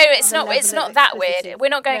No, up it's the not. level It's of not that explicitity? weird. We're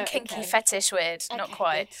not going No, kinky okay. fetish weird. Not Okay,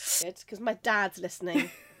 quite. Good, because my dad's listening.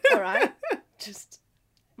 All right, just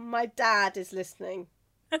my dad is listening.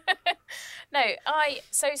 No,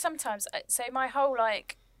 sometimes my whole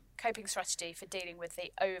coping strategy for dealing with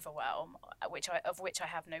the overwhelm, of which I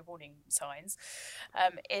have no warning signs,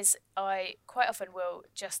 is I quite often will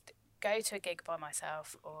just go to a gig by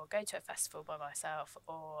myself, or go to a festival by myself,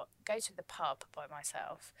 or go to the pub by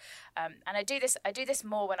myself, and I do this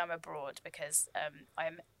more when I'm abroad because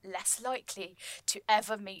I'm less likely to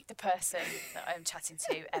ever meet the person that I'm chatting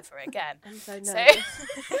to ever again. I'm so nervous.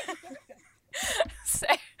 So,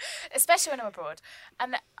 especially when I'm abroad,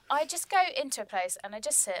 and I just go into a place and I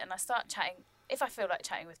just sit and I start chatting. If I feel like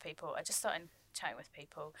chatting with people, I just start chatting with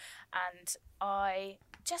people, and I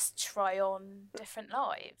just try on different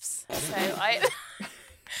lives. So I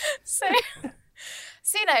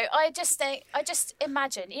just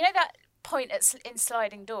imagine, that point in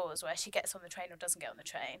Sliding Doors where she gets on the train or doesn't get on the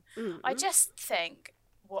train. Mm-hmm. I just think,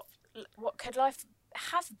 what could life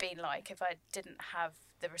have been like if I didn't have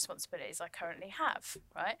the responsibilities I currently have,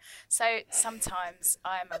 right? So sometimes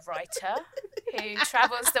I'm a writer who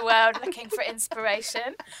travels the world looking for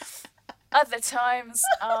inspiration. Other times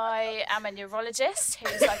I am a neurologist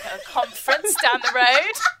who's at a conference down the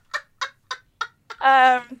road.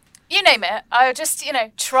 You name it. I just,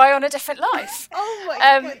 try on a different life. Oh my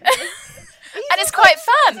goodness. And it's quite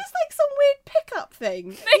fun. Is this like some weird pickup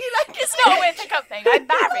thing? It's not a weird pickup thing. I'm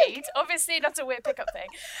married. Obviously not a weird pickup thing.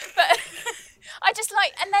 But I just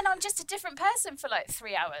and then I'm just a different person for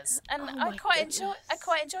 3 hours. And I quite enjoy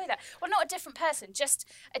that. Well, not a different person, just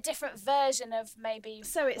a different version of maybe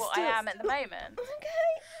what I am at the moment.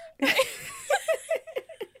 Okay.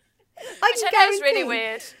 Which I know is really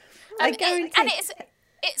weird. I guarantee. And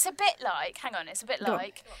it's a bit like, hang on, it's a bit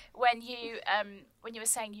like when you were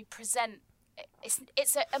saying you present.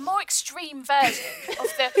 It's a more extreme version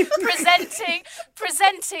of the presenting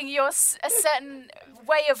a certain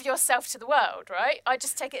way of yourself to the world, right? I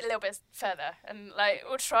just take it a little bit further and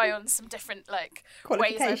we'll try on some different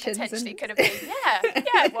ways I potentially could have been.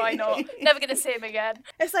 Yeah, why not? Never gonna see him again.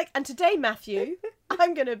 It's and today, Matthew,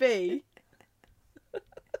 I'm gonna be.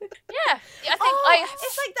 Yeah, I think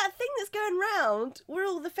It's like that thing that's going round where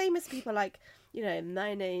all the famous people my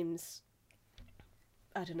name's,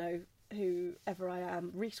 I don't know, whoever I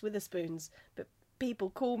am, Reese Witherspoons, but people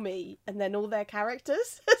call me and then all their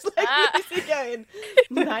characters. It's Lucy going,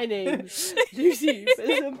 my name's Lucy, but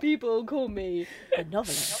some people call me a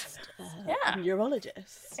novelist, a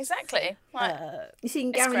neurologist. Exactly. You see,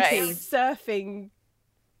 It's guaranteed. Surfing.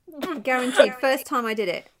 Guaranteed. First time I did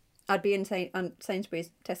it, I'd be in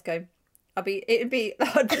Sainsbury's, Tesco. I'd be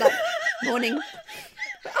like, morning.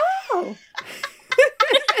 Oh.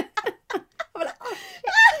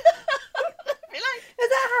 Has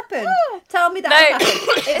that happened? Tell me that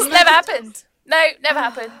happened. It's never happened. No, never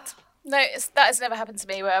happened. No, that has never happened to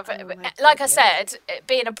me. Where I said,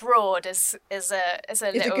 being abroad is a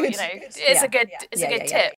little, good- it's a good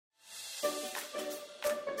tip.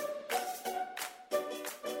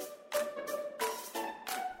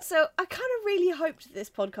 So I kind of really hoped that this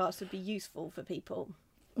podcast would be useful for people.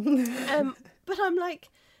 But I'm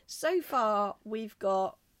so far we've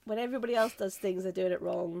got, when everybody else does things, they're doing it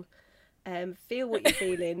wrong. Feel what you're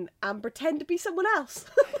feeling and pretend to be someone else.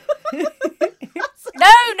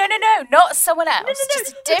 No, not someone else. No.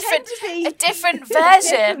 Just Pretend to be a different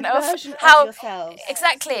version of how yourselves.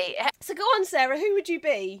 exactly. So go on, Sarah. Who would you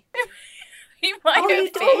be? You might Oh, you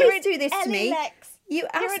have been. always do this to me. LAX. You You're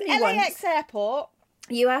asked at me LAX once. airport.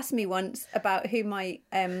 You asked me once about who my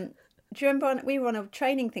do you remember we were on a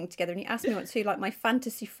training thing together, and you asked me once who my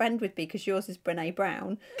fantasy friend would be, because yours is Brené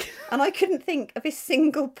Brown, and I couldn't think of a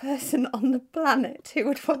single person on the planet who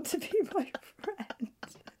would want to be my friend.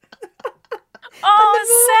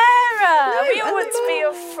 Oh, Sarah, we all and want to be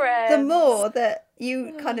your friend. The more that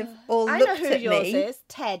you kind of all I know looked who at yours me, is.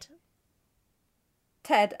 Ted.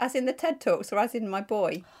 Ted, as in the TED Talks, or as in my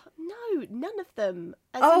boy? No, none of them.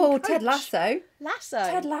 As Oh, in Ted Coach. Lasso.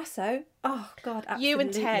 Ted Lasso. Oh, God, absolutely. You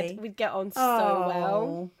and Ted would get on so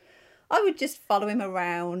well. I would just follow him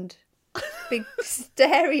around. Big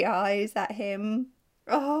starey eyes at him.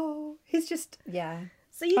 Oh, he's just, yeah.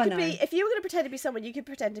 So you could be, if you were going to pretend to be someone, you could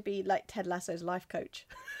pretend to be like Ted Lasso's life coach.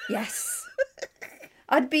 Yes.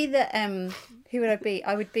 I'd be the, who would I be?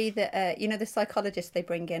 I would be the, the psychologist they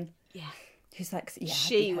bring in. Yeah. Who's like, yeah.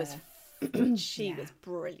 She was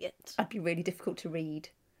brilliant. I'd be really difficult to read.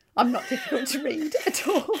 I'm not difficult to read at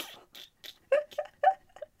all.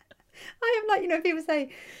 I am like, people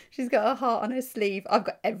say she's got her heart on her sleeve. I've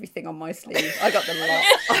got everything on my sleeve. I got the lot.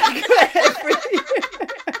 I got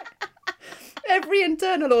every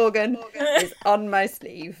internal organ is on my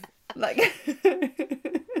sleeve. Like,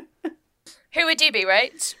 Who would you be,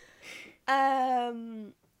 Rach?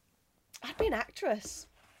 I'd be an actress.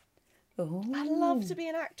 oh, I'd love to be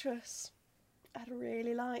an actress. I'd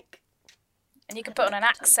really like. And you could put on an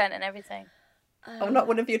accent and everything. not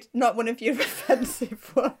one of your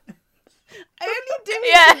offensive ones. I only do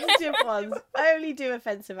offensive ones. I only do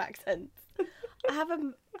offensive accents. I have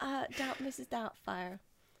Mrs. Doubtfire.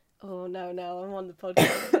 Oh no, I'm on the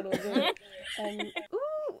podcast. I don't do it.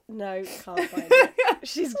 Ooh, no, can't find it.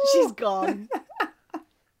 She's gone.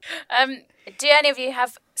 Do any of you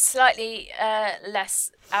have slightly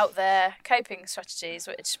less out there coping strategies,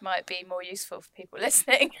 which might be more useful for people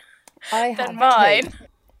listening than mine?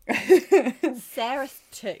 Sarah's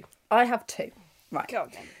 2. I have 2. Right. Go on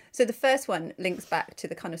then. So the first one links back to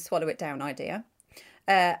the kind of swallow it down idea.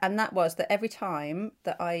 And that was that every time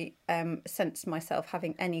that I sensed myself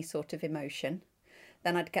having any sort of emotion,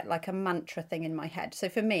 then I'd get like a mantra thing in my head. So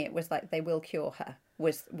for me, it was like, they will cure her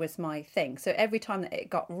was my thing. So every time that it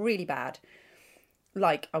got really bad,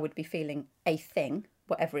 like I would be feeling a thing,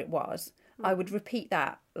 whatever it was, I would repeat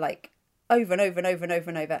that like over and over and over and over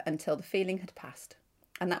and over until the feeling had passed.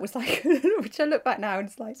 And that was like, which I look back now and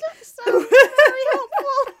it's like, So very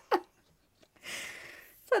helpful.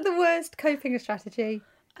 It's like the worst coping strategy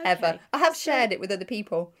ever. I have shared it with other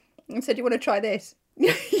people and said, you want to try this?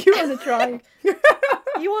 You want to try?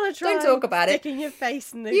 You want to try? Don't talk about it. Sticking your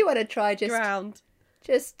face in the You want to try ground.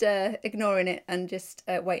 just ignoring it and just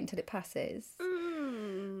wait until it passes.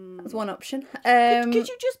 That's one option. Could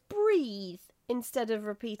you just breathe instead of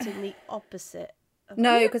repeating the opposite?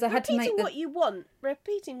 No, because I had to make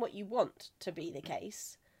repeating what you want to be the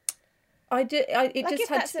case. I do. It Like just if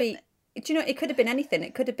had that's to be. Do you know? It could have been anything.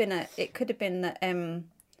 It could have been the. It could have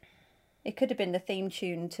been the theme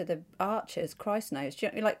tune to the Archers. Christ knows. Do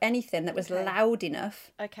you know, like anything that was loud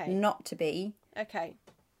enough. Okay. Not to be Okay.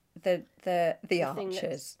 the thing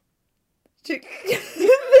Archers. Which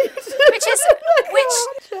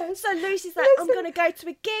So Lucy's like, I'm going to go to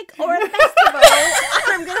a gig or a festival and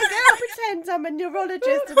I'm going to go and pretend I'm a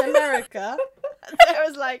neurologist in America. And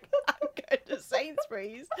Sarah's like, I'm going to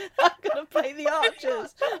Sainsbury's. I'm going to play the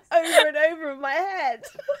Archers over and over in my head.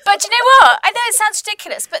 But you know what? I know it sounds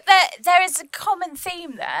ridiculous, but there is a common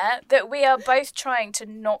theme there that we are both trying to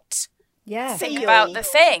not think Feel. about the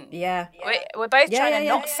thing. Yeah. We're both trying to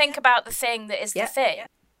yeah. not think about the thing that is the thing,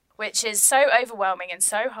 which is so overwhelming and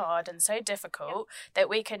so hard and so difficult that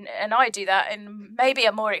we can, and I do that in maybe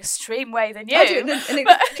a more extreme way than you. I do it in an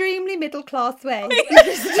extremely middle class way.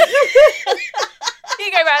 You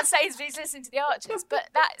go around Sainsbury's listening to the Archers, but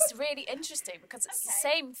that's really interesting because it's the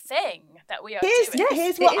same thing that we are doing.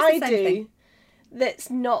 Here's it what is I the same do. thing. That's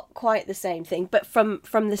not quite the same thing, but from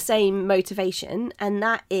the same motivation, and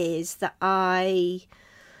that is that I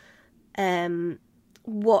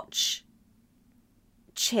watch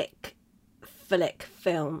chick flick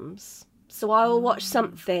films. So I will watch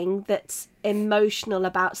something that's emotional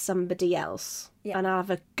about somebody else, and I'll have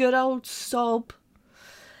a good old sob,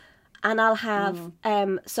 and I'll have I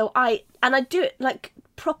do it like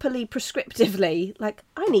properly prescriptively. Like,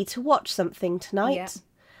 I need to watch something tonight. Yeah.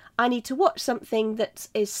 I need to watch something that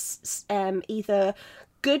is either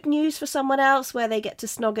good news for someone else, where they get to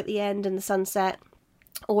snog at the end and the sunset,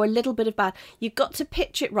 or a little bit of bad. You've got to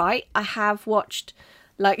pitch it right. I have watched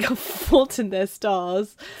like Fault in Their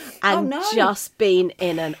Stars and just been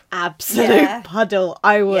in an absolute puddle.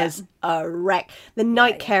 I was a wreck. The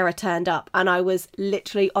night carer turned up and I was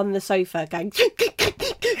literally on the sofa going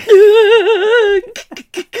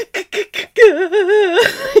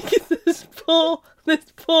this poor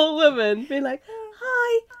woman being like,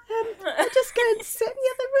 hi, I'm just going to sit in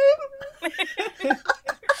the other room.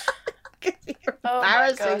 You're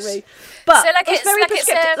embarrassing me. But So, like, it's it's very like it's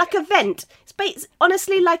prescriptive, a- like a vent. It's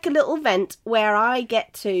honestly like a little vent where I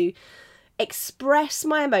get to express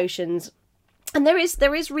my emotions. And there is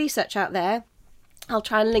research out there. I'll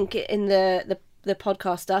try and link it in the the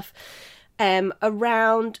podcast stuff,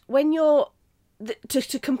 around when you're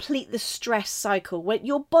to complete the stress cycle. When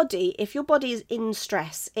your body, if your body is in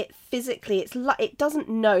stress, it physically, it doesn't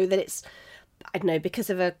know that it's, I don't know, because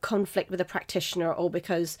of a conflict with a practitioner or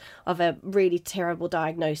because of a really terrible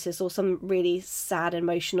diagnosis or some really sad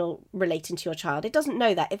emotional relating to your child. It doesn't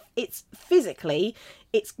know that. If it's physically,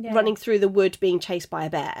 it's running through the wood being chased by a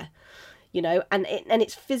bear, you know, and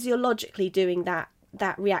it's physiologically doing that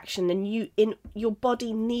reaction, and your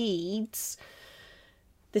body needs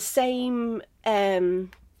the same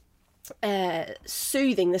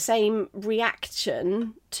soothing, the same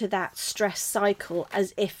reaction to that stress cycle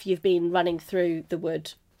as if you've been running through the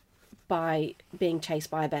wood by being chased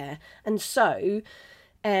by a bear. And so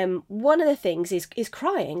one of the things is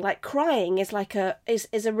crying. Like, crying is like a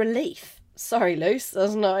relief. Sorry, Luce,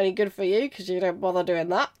 that's not any good for you because you don't bother doing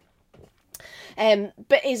that.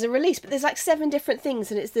 But is a release. But there's like 7 different things,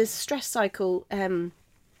 and it's this stress cycle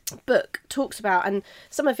book talks about, and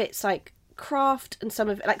some of it's like craft and some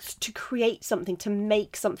of it like to create something, to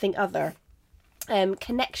make something other,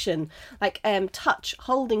 connection, like touch,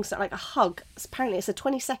 holding something, like a hug. Apparently it's a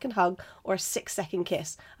 20-second hug or a 6-second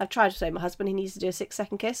kiss. I've tried to say my husband he needs to do a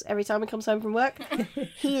 6-second kiss every time he comes home from work.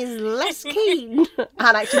 He is less keen, and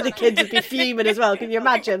actually the kids would be fuming as well. Can you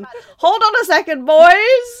imagine? Hold on a second,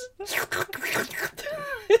 boys.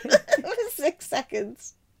 6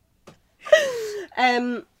 seconds.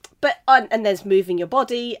 But and there's moving your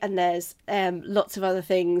body, and there's lots of other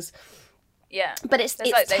things. Yeah. But it's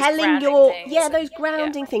like telling those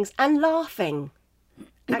grounding things, and laughing.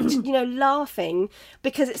 Actually, you know, laughing,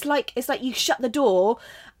 because it's like you shut the door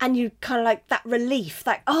and you kind of like that relief,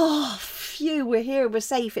 like, oh, phew, we're here, we're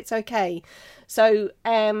safe, it's okay. So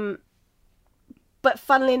but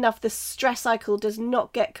funnily enough, the stress cycle does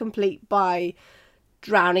not get complete by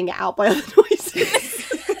drowning it out by other noises.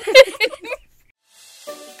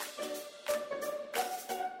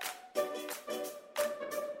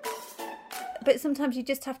 But sometimes you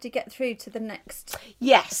just have to get through to the next.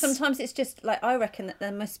 Yes. Sometimes it's just like, I reckon that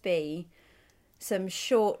there must be some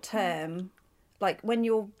short term, like when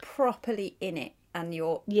you're properly in it and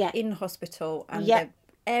you're in hospital and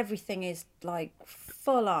everything is like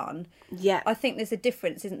full on. Yeah. I think there's a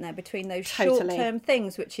difference, isn't there, between those short term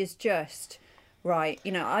things, which is just right.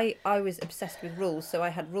 You know, I was obsessed with rules, so I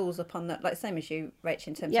had rules up on that, like same as you, Rach,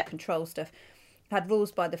 in terms of control stuff. Had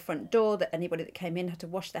rules by the front door that anybody that came in had to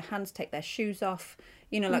wash their hands, take their shoes off,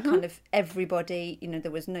 you know, like kind of everybody, you know,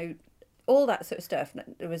 there was no, all that sort of stuff.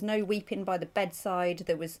 There was no weeping by the bedside.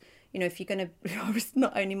 There was, you know, if you're going to,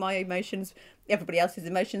 not only my emotions, everybody else's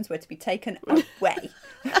emotions were to be taken away.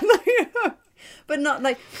 But not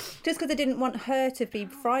like, just because I didn't want her to be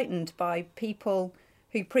frightened by people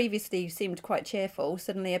who previously seemed quite cheerful,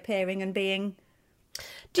 suddenly appearing and being.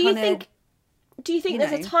 Do you think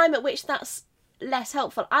there's a time at which that's less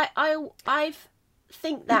helpful? I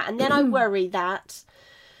think that, and then I worry that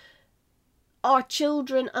our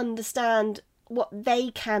children understand what they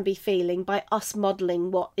can be feeling by us modelling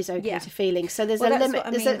what is okay to feeling. So there's a limit.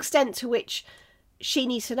 There's an extent to which she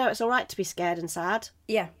needs to know it's all right to be scared and sad.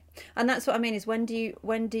 Yeah, and that's what I mean. Is when do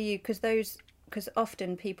you because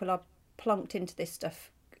often people are plonked into this stuff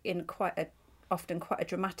in often quite a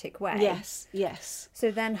dramatic way. Yes. So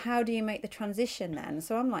then how do you make the transition then?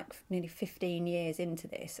 So I'm like nearly 15 years into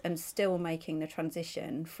this and still making the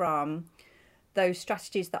transition from those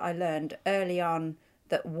strategies that I learned early on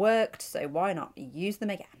that worked, so why not use them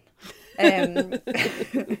again?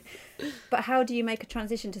 But how do you make a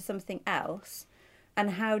transition to something else?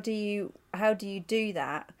 And how do you do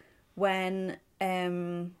that when I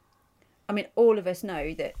mean, all of us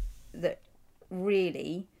know that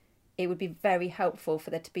really it would be very helpful for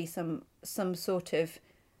there to be some sort of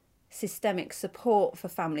systemic support for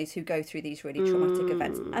families who go through these really traumatic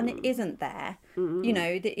events, and it isn't there. You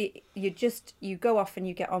know, you go off and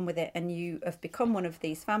you get on with it, and you have become one of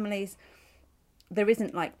these families. There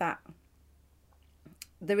isn't like that.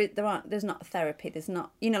 There's not therapy. There's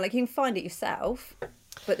not, you know, like you can find it yourself,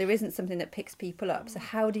 but there isn't something that picks people up. So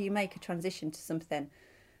how do you make a transition to something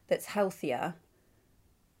that's healthier?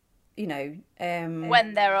 You know,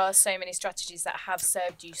 when there are so many strategies that have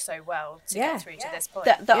served you so well to get through to this point,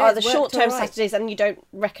 that are the short-term strategies, and you don't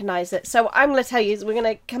recognise it. So I'm going to tell you, we're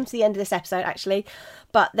going to come to the end of this episode actually,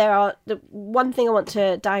 but there are the one thing I want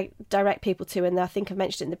to direct people to, and I think I've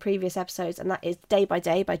mentioned it in the previous episodes, and that is Day by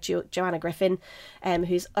Day by Joanna Griffin,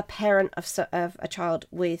 who's a parent of a child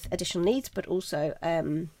with additional needs, but also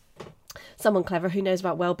someone clever who knows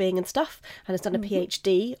about well-being and stuff and has done a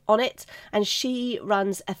PhD on it, and she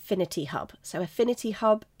runs Affinity Hub. So Affinity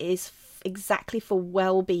Hub is exactly for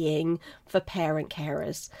well-being for parent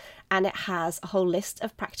carers, and it has a whole list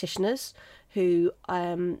of practitioners who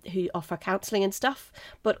offer counselling and stuff,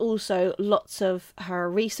 but also lots of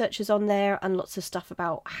her research is on there and lots of stuff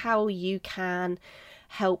about how you can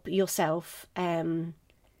help yourself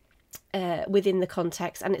within the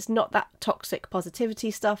context. And it's not that toxic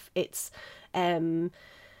positivity stuff, it's embedded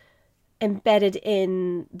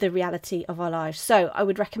in the reality of our lives. So I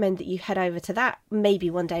would recommend that you head over to that. Maybe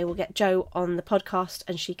one day we'll get Jo on the podcast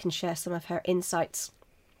and she can share some of her insights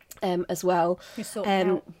as well.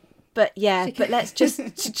 But yeah, but let's just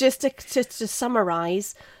to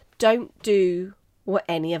summarise, don't do what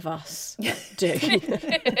any of us do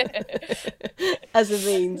as a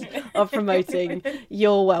means of promoting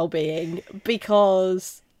your well-being,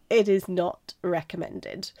 because it is not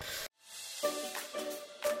recommended.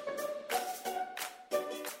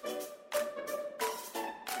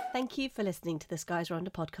 Thank you for listening to the Skies Are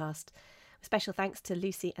Under podcast. Special thanks to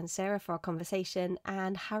Lucy and Sarah for our conversation,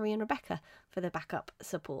 and Harry and Rebecca for the backup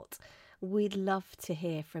support. We'd love to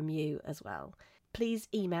hear from you as well. Please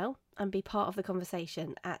email and be part of the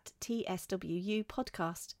conversation at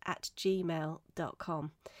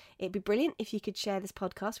tswupodcast@gmail.com. It'd be brilliant if you could share this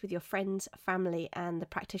podcast with your friends, family and the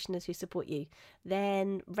practitioners who support you.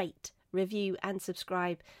 Then rate, review and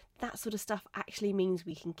subscribe. That sort of stuff actually means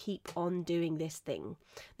we can keep on doing this thing.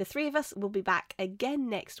 The three of us will be back again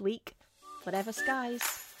next week. Whatever skies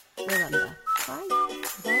we're under. Bye.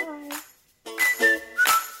 Bye.